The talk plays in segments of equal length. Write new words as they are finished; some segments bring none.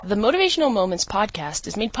The Motivational Moments podcast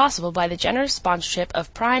is made possible by the generous sponsorship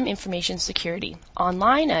of Prime Information Security,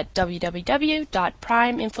 online at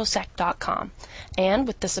www.primeinfosec.com, and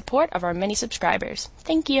with the support of our many subscribers.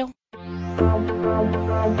 Thank you.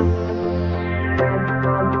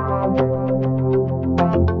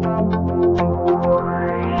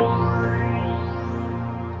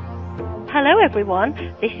 Hello everyone,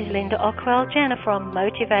 this is Linda Ockwell-Jenner from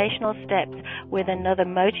Motivational Steps with another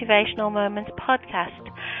Motivational Moments podcast.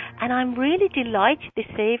 And I'm really delighted this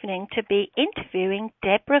evening to be interviewing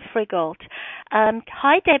Deborah Friggault.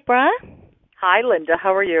 Hi Deborah. Hi Linda,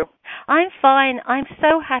 how are you? I'm fine. I'm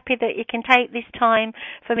so happy that you can take this time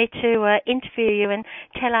for me to interview you and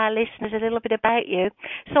tell our listeners a little bit about you.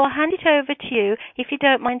 So I'll hand it over to you if you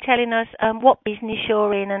don't mind telling us what business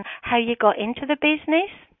you're in and how you got into the business.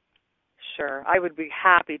 Sure, I would be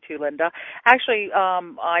happy to, Linda. Actually,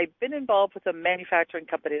 I've been involved with a manufacturing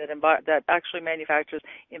company that actually manufactures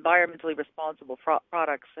environmentally responsible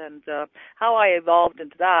products, and how I evolved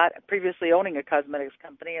into that, previously owning a cosmetics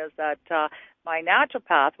company, is that my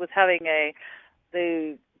naturopath was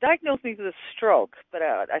they diagnosed me with a stroke, but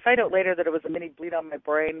I find out later that it was a mini bleed on my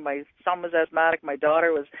brain. My son was asthmatic, my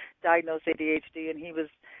daughter was diagnosed ADHD, and he was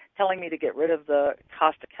telling me to get rid of the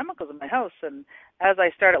caustic chemicals in my house. And as I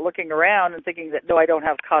started looking around and thinking that, no, I don't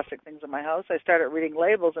have caustic things in my house, I started reading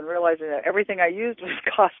labels and realizing that everything I used was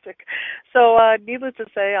caustic. So needless to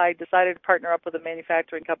say, I decided to partner up with a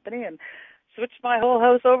manufacturing company and switched my whole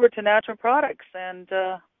house over to natural products. And,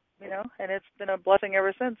 and it's been a blessing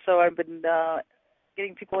ever since. So I've been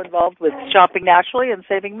getting people involved with shopping naturally and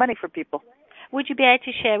saving money for people. Would you be able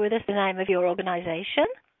to share with us the name of your organization?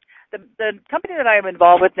 The company that I am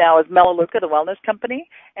involved with now is Melaleuca, the wellness company,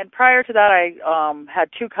 and prior to that I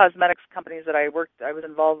had two cosmetics companies that I was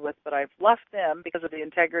involved with, but I've left them because of the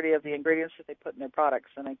integrity of the ingredients that they put in their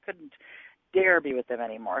products, and I couldn't dare be with them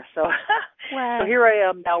anymore. So, wow. So here I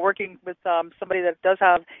am now working with somebody that does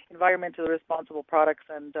have environmentally responsible products,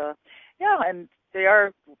 and and they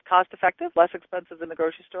are cost-effective, less expensive than the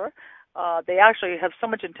grocery store. They actually have so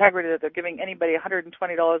much integrity that they're giving anybody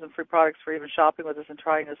 $120 in free products for even shopping with us and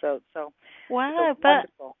trying us out. So, wow, but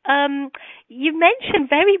you mentioned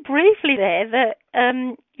very briefly there that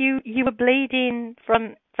you were bleeding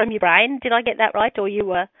from your brain. Did I get that right, or you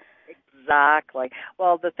were? Exactly.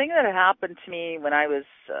 Well, the thing that had happened to me when I was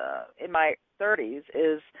in my 30s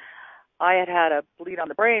is I had a bleed on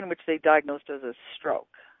the brain, which they diagnosed as a stroke.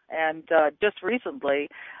 And just recently,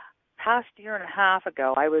 past year and a half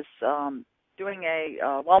ago, I was doing a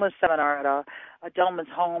wellness seminar at a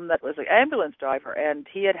gentleman's home that was an ambulance driver, and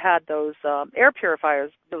he had those air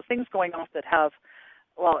purifiers, those things going off that have,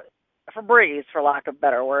 Febreze, for lack of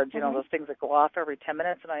better words, those things that go off every 10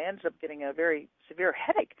 minutes, and I ended up getting a very severe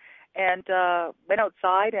headache, and went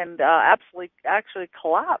outside and actually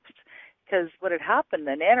collapsed, because what had happened,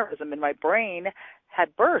 an aneurysm in my brain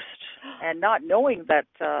had burst, and not knowing that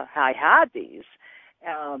I had these,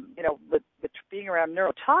 with being around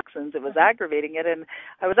neurotoxins, it was aggravating it, and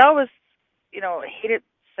I was always, hated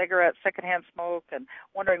cigarettes, secondhand smoke, and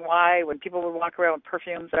wondering why when people would walk around with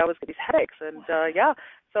perfumes, I always get these headaches, and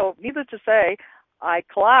so needless to say, I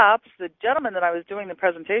collapsed. The gentleman that I was doing the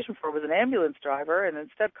presentation for was an ambulance driver, and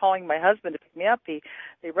instead of calling my husband to pick me up, they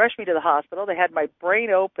rushed me to the hospital. They had my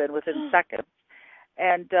brain open within seconds,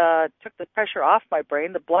 and took the pressure off my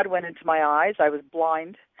brain. The blood went into my eyes. I was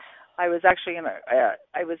blind. I was actually in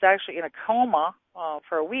a coma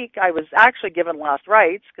for a week. I was actually given last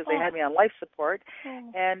rites because they had me on life support.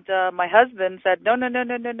 And my husband said, no.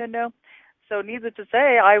 So needless to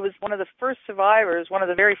say, I was one of the first survivors, one of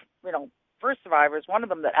the very, first survivors, one of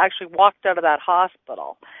them that actually walked out of that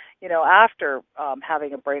hospital, after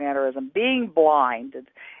having a brain aneurysm, being blind.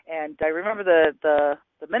 And I remember the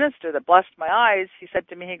minister that blessed my eyes, he said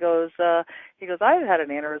to me, he goes, I had an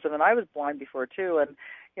aneurysm and I was blind before too. And,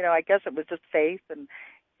 I guess it was just faith and,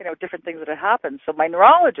 different things that had happened. So my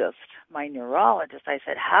neurologist, I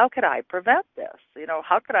said, how could I prevent this?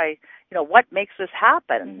 How could I, what makes this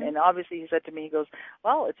happen? Mm-hmm. And obviously he said to me, he goes,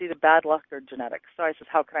 well, it's either bad luck or genetics. So I said,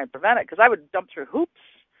 how can I prevent it? Because I would jump through hoops,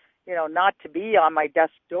 not to be on my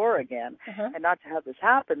desk door again and not to have this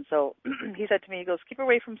happen. So he said to me, he goes, keep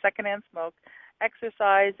away from secondhand smoke,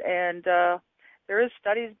 exercise, and there is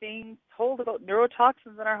studies being told about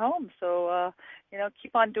neurotoxins in our homes. So,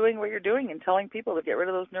 keep on doing what you're doing and telling people to get rid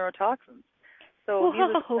of those neurotoxins. So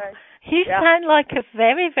you sound like a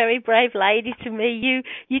very, very brave lady to me.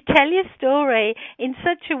 You tell your story in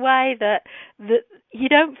such a way that you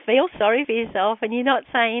don't feel sorry for yourself, and you're not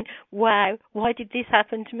saying, wow, why did this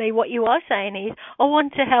happen to me? What you are saying is, I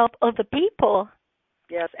want to help other people.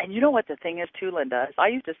 Yes, and you know what the thing is too, Linda, is I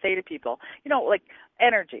used to say to people,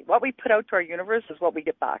 energy. What we put out to our universe is what we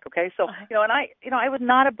get back, okay? So, and I was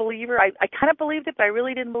not a believer. I kind of believed it, but I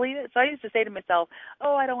really didn't believe it. So I used to say to myself,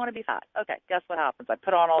 oh, I don't want to be fat. Okay, guess what happens? I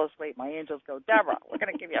put on all this weight. My angels go, Deborah, we're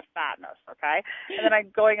going to give you a fatness, okay? And then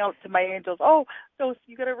I'm going out to my angels, oh, no,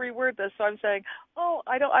 you got to reword this. So I'm saying, oh,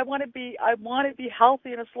 I want to be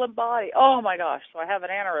healthy in a slim body. Oh, my gosh. So I have an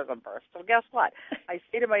aneurysm burst. So guess what? I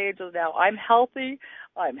say to my angels now, I'm healthy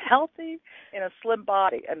in a slim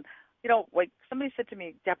body. And like somebody said to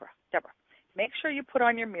me, Deborah, make sure you put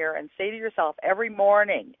on your mirror and say to yourself every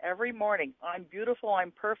morning, I'm beautiful,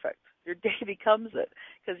 I'm perfect. Your day becomes it.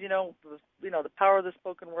 Because, the power of the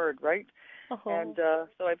spoken word, right? Uh-huh. And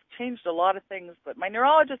so I've changed a lot of things. But my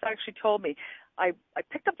neurologist actually told me, I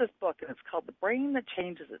picked up this book, and it's called The Brain That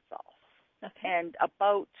Changes Itself. Okay. And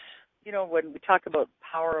about, when we talk about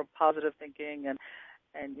power of positive thinking and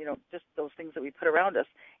just those things that we put around us,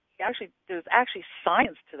 there's actually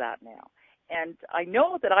science to that now. And I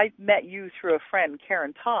know that I met you through a friend,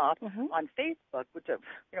 Karen Topp, on Facebook, which,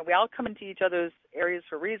 we all come into each other's areas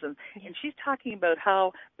for reasons. And she's talking about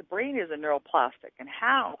how the brain is a neuroplastic and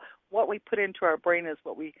how what we put into our brain is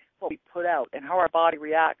what we put out and how our body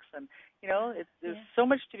reacts. And, there's so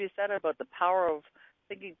much to be said about the power of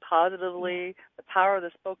thinking positively, the power of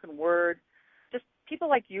the spoken word. Just people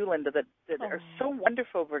like you, Linda, that are so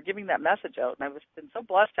wonderful for giving that message out. And I've been so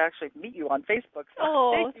blessed to actually meet you on Facebook.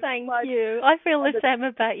 So thank you. I feel the same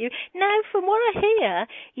about you. Now, from what I hear,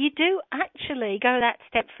 you do actually go that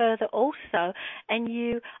step further also, and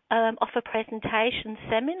you offer presentation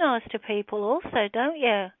seminars to people also, don't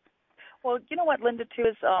you? Well, you know what, Linda, too,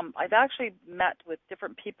 is I've actually met with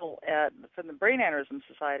different people from the Brain Aneurysm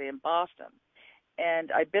Society in Boston.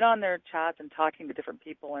 And I've been on their chats and talking to different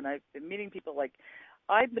people, and I've been meeting people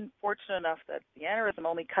I've been fortunate enough that the aneurysm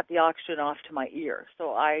only cut the oxygen off to my ear,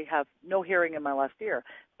 so I have no hearing in my left ear.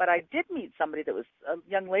 But I did meet somebody that was a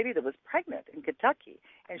young lady that was pregnant in Kentucky,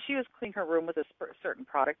 and she was cleaning her room with a certain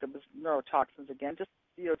product that was neurotoxins again, just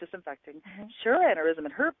disinfecting. Sure, aneurysm,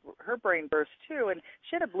 and her brain burst too, and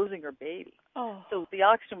she ended up losing her baby. Oh. So the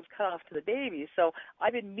oxygen was cut off to the baby. So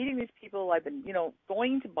I've been meeting these people. I've been,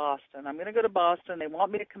 going to Boston. I'm going to go to Boston. They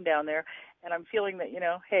want me to come down there, and I'm feeling that,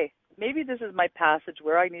 hey, maybe this is my passage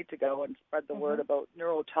where I need to go and spread the word about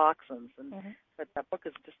neurotoxins. And but that book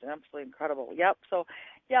is just absolutely incredible. Yep. So,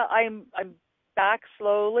 yeah, I'm back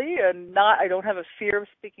slowly, and I don't have a fear of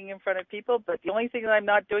speaking in front of people. But the only thing that I'm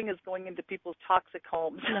not doing is going into people's toxic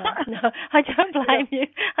homes. No, I don't blame you.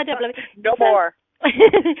 I don't blame you. No more.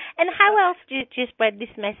 And how else do you spread this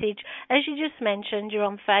message? As you just mentioned, you're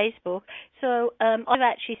on Facebook. So I've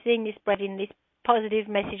actually seen you spreading this positive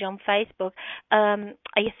message on Facebook. Are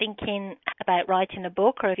you thinking about writing a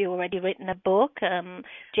book, or have you already written a book?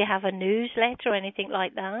 Do you have a newsletter or anything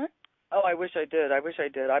like that? Oh, I wish I did.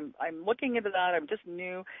 I'm looking into that. I'm just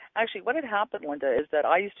new. Actually, what had happened, Linda, is that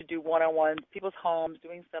I used to do one-on-ones, people's homes,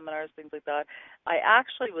 doing seminars, things like that. I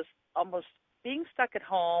actually was almost being stuck at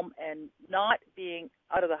home and not being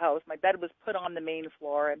out of the house. My bed was put on the main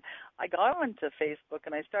floor, and I got onto Facebook,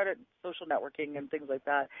 and I started social networking and things like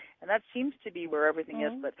that. And that seems to be where everything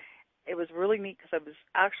is. But it was really neat because I was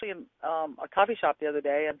actually in a coffee shop the other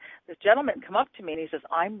day, and this gentleman come up to me, and he says,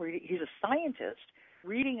 he's a scientist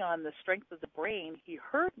reading on the strength of the brain. He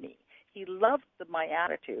heard me. He loved my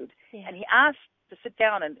attitude, and he asked to sit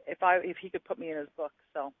down and if he could put me in his book.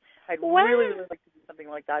 So I'd really like to do something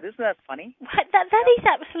like that. Isn't that funny? That is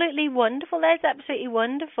absolutely wonderful. That's absolutely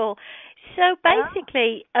wonderful. So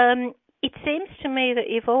basically, it seems to me that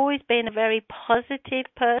you've always been a very positive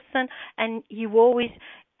person, and you always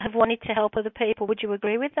have wanted to help other people. Would you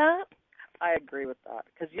agree with that? I agree with that,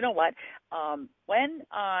 because you know what? When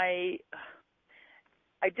I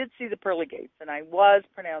did see the pearly gates, and I was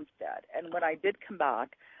pronounced dead. And when I did come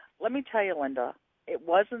back, let me tell you, Linda, it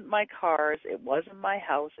wasn't my cars, it wasn't my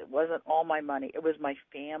house, it wasn't all my money. It was my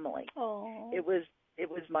family. Aww. It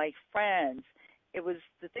was my friends. It was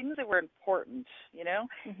the things that were important,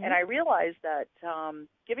 And I realized that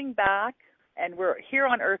giving back, and we're here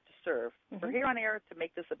on earth to serve. We're here on earth to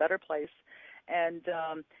make this a better place. And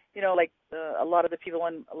a lot of the people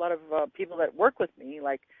and a lot of people that work with me,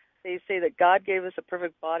 they say that God gave us a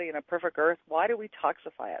perfect body and a perfect earth. Why do we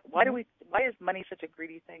toxify it? Why is money such a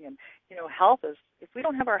greedy thing? And health is, if we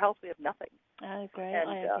don't have our health, we have nothing. I agree. And,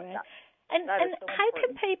 I agree. And so how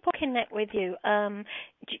important. can people connect with you?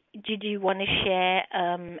 Do you want to share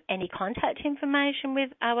any contact information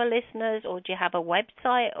with our listeners, or do you have a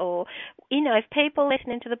website? Or, if people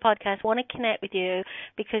listening to the podcast want to connect with you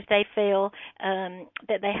because they feel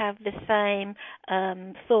that they have the same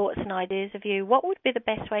thoughts and ideas of you, what would be the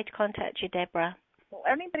best way to contact you, Deborah? Well,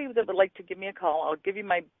 anybody that would like to give me a call, I'll give you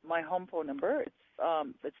my home phone number. It's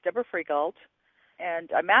it's Deborah Freegalt, and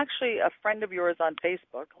I'm actually a friend of yours on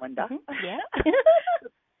Facebook, Linda. Mm-hmm. Yeah.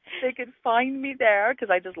 They can find me there because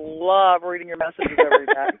I just love reading your messages every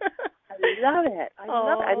day. I love it. I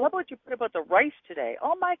love it. I love what you put about the rice today.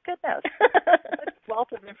 Oh my goodness, such a wealth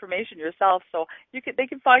of information yourself. So they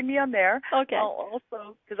can find me on there. Okay.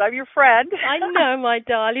 Also, because I'm your friend. I know, my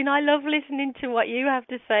darling. I love listening to what you have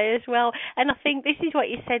to say as well. And I think this is what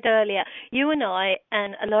you said earlier. You and I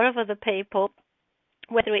and a lot of other people,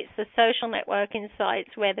 whether it's the social networking sites,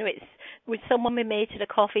 whether it's with someone we meet at a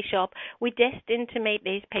coffee shop, we're destined to meet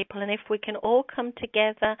these people. And if we can all come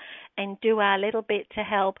together and do our little bit to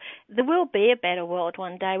help, there will be a better world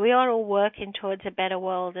one day. We are all working towards a better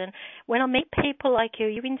world. And when I meet people like you,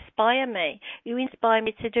 you inspire me. You inspire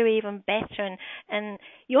me to do even better. And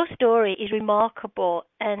your story is remarkable.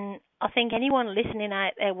 And I think anyone listening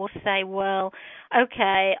out there will say, well,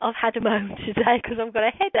 okay, I've had a moan today because I've got a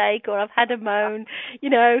headache, or I've had a moan,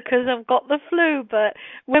 because I've got the flu. But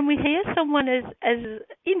when we hear someone as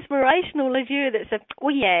inspirational as you that said,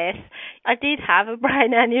 well, yes, I did have a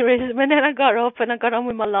brain aneurysm and then I got up and I got on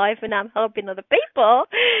with my life and I'm helping other people,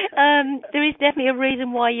 there is definitely a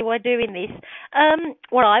reason why you are doing this.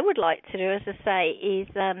 What I would like to do, as I say, is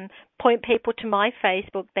point people to my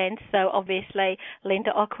Facebook then. So obviously, Linda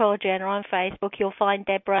Ockwell Jenner on Facebook. You'll find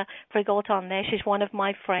Deborah Freegalt on there. She's one of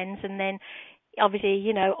my friends. And then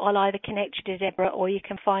obviously, I'll either connect you to Deborah or you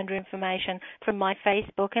can find her information from my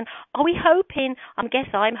Facebook. And are we hoping, I'm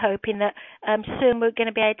hoping that soon we're going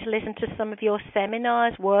to be able to listen to some of your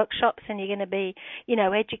seminars, workshops, and you're going to be,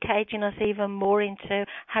 educating us even more into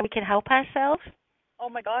how we can help ourselves? Oh,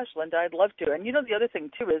 my gosh, Linda, I'd love to. And the other thing,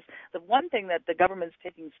 too, is the one thing that the government's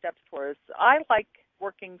taking steps for is I like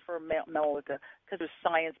working for Melaleuca because there's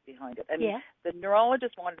science behind it. And the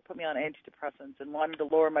neurologist wanted to put me on antidepressants and wanted to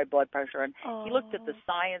lower my blood pressure. And he looked at the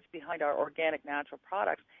science behind our organic natural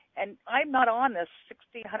products. And I'm not on this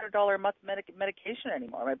 $1,600 a month medication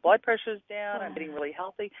anymore. My blood pressure's down. I'm getting really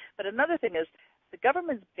healthy. But another thing is the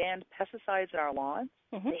government's banned pesticides in our lawns.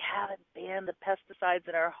 Mm-hmm. They haven't banned the pesticides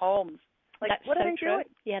in our homes. That's what so are they true. doing?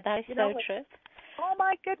 Yeah, that is so true. Oh,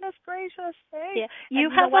 my goodness gracious. Hey. Yeah, you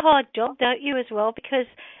have a hard job, don't you, as well? Because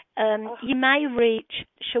you may reach,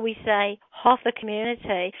 shall we say, half the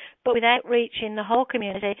community, but without reaching the whole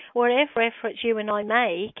community. Whatever efforts you and I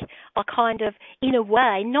make are kind of, in a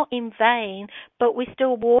way, not in vain, but we're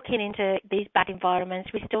still walking into these bad environments.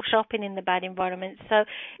 We're still shopping in the bad environments. So,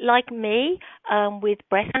 like me, with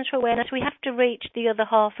breast cancer awareness, we have to reach the other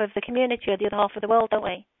half of the community or the other half of the world, don't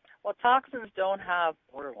we? Well, toxins don't have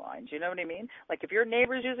borderlines. You know what I mean? Like if your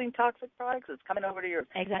neighbor's using toxic products, it's coming over to yours.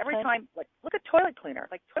 Exactly. Every time, look at toilet cleaner.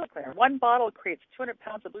 One bottle creates 200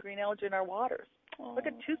 pounds of blue-green algae in our waters. Oh. Look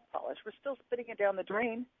at tooth polish. We're still spitting it down the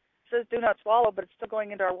drain. It says do not swallow, but it's still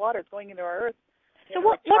going into our water. It's going into our earth. So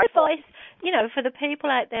what advice, for the people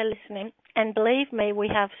out there listening, and believe me, we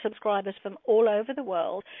have subscribers from all over the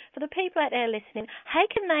world, for the people out there listening, how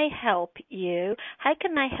can they help you? How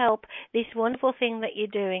can they help this wonderful thing that you're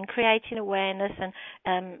doing, creating awareness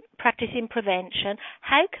and practicing prevention?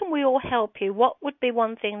 How can we all help you? What would be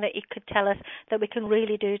one thing that you could tell us that we can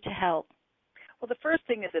really do to help? Well, the first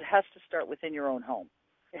thing is it has to start within your own home.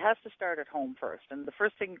 It has to start at home first. And the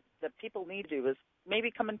first thing that people need to do is maybe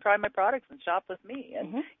come and try my products and shop with me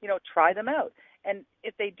and, try them out. And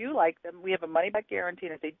if they do like them, we have a money-back guarantee.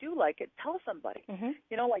 And if they do like it, tell somebody. Mm-hmm.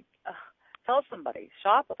 Tell somebody.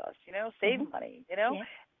 Shop with us, save money, Yeah.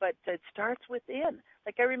 But it starts within.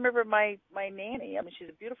 Like I remember my nanny. I mean, she's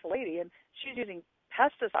a beautiful lady, and she's using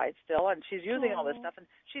pesticides still, and she's using all this stuff, and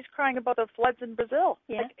she's crying about the floods in Brazil.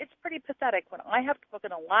 Yeah. Like, it's pretty pathetic when I have to book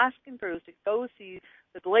an Alaskan cruise to go see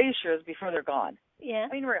the glaciers before they're gone. Yeah.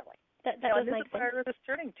 I mean, really. That does this make is what our Earth is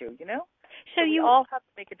turning to, So we all have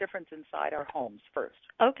to make a difference inside our homes first.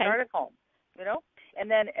 Okay. Start at home, And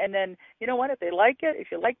then, you know what? If they like it, if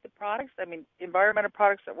you like the products, I mean, environmental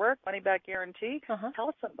products that work, money-back guarantee,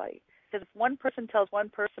 tell somebody. Because if one person tells one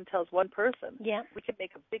person, we can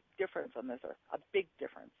make a big difference on this earth. A big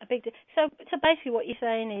difference. So basically what you're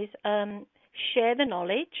saying is share the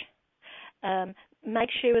knowledge, make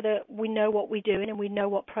sure that we know what we're doing and we know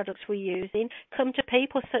what products we're using. Come to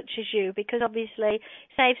people such as you, because obviously,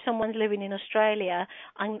 say if someone's living in Australia,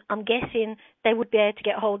 I'm guessing they would be able to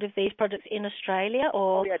get hold of these products in Australia,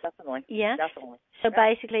 or... Oh, yeah, definitely. Yeah? Definitely. So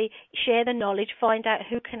basically, share the knowledge, find out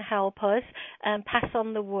who can help us, pass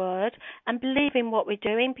on the word, and believe in what we're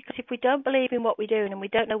doing, because if we don't believe in what we're doing and we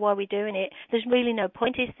don't know why we're doing it, there's really no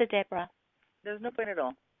point, is there, Deborah? There's no point at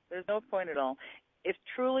all. There's no point at all. If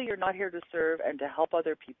truly you're not here to serve and to help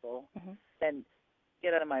other people, then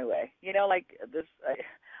get out of my way. Like this,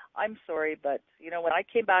 I'm sorry, but, when I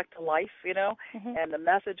came back to life, Mm-hmm. and the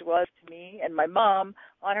message was to me and my mom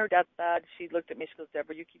on her deathbed, she looked at me, she goes,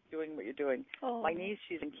 Deborah, you keep doing what you're doing. Oh. My niece,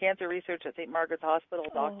 she's in cancer research at St. Margaret's Hospital,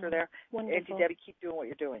 doctor there. Wonderful. Auntie Debbie, keep doing what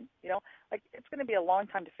you're doing. It's going to be a long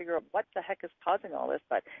time to figure out what the heck is causing all this.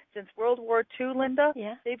 But since World War II, Linda,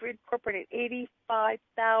 they've incorporated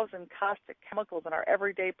 85,000 caustic chemicals in our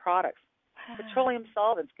everyday products. Petroleum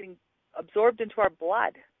solvents getting absorbed into our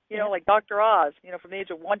blood. Like Dr. Oz, from the age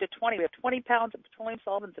of 1 to 20, we have 20 pounds of petroleum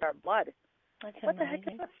solvents in our blood. That's what amazing.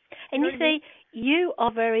 the heck is this? And you see, you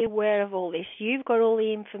are very aware of all this. You've got all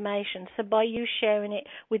the information. So by you sharing it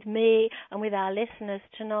with me and with our listeners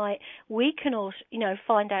tonight, we can also,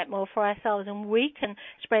 find out more for ourselves, and we can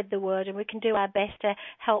spread the word, and we can do our best to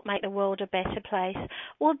help make the world a better place.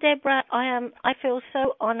 Well, Deborah, I feel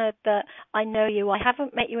so honoured that I know you. I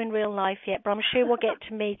haven't met you in real life yet, but I'm sure we'll get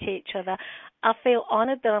to meet each other. I feel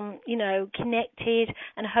honoured that I'm, connected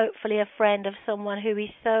and hopefully a friend of someone who is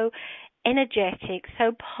so energetic,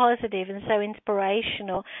 so positive and so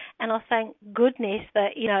inspirational, and I thank goodness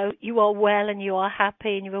that you are well and you are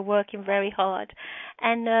happy and you are working very hard.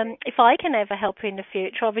 And if I can ever help you in the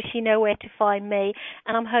future, obviously you know where to find me,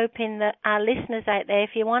 and I'm hoping that our listeners out there,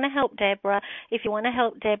 if you want to help Deborah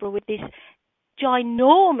with this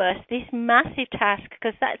ginormous, this massive task,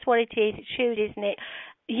 because that's what it is, it's huge, isn't it?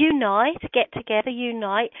 Unite, get together,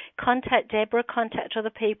 unite, contact Deborah, contact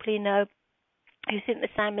other people you know who think the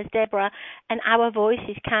same as Deborah, and our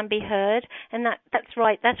voices can be heard. And that's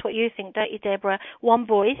right, that's what you think, don't you, Deborah? One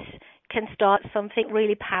voice can start something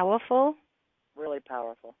really powerful. Really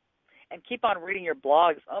powerful. And keep on reading your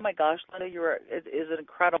blogs. Oh my gosh, Linda, it is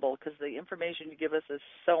incredible, because the information you give us is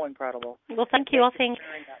so incredible. Well, thank you. I think.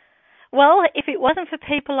 Well, if it wasn't for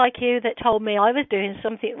people like you that told me I was doing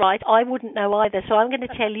something right, I wouldn't know either. So I'm going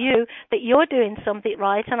to tell you that you're doing something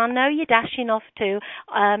right, and I know you're dashing off to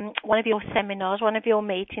one of your seminars, one of your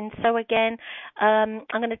meetings. So again, I'm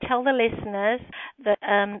going to tell the listeners that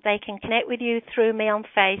they can connect with you through me on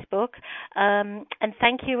Facebook. And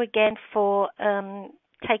thank you again for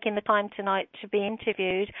taking the time tonight to be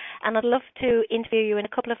interviewed, and I'd love to interview you in a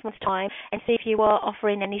couple of months' time and see if you are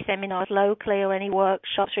offering any seminars locally or any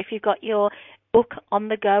workshops, or if you've got your book on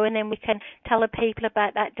the go, and then we can tell the people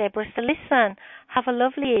about that, Deborah. So listen, have a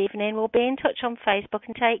lovely evening. We'll be in touch on Facebook,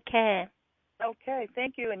 and take care. Okay,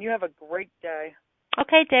 thank you, and you have a great day.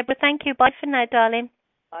 Okay, Deborah, thank you. Bye for now, darling.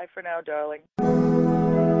 Bye for now, darling.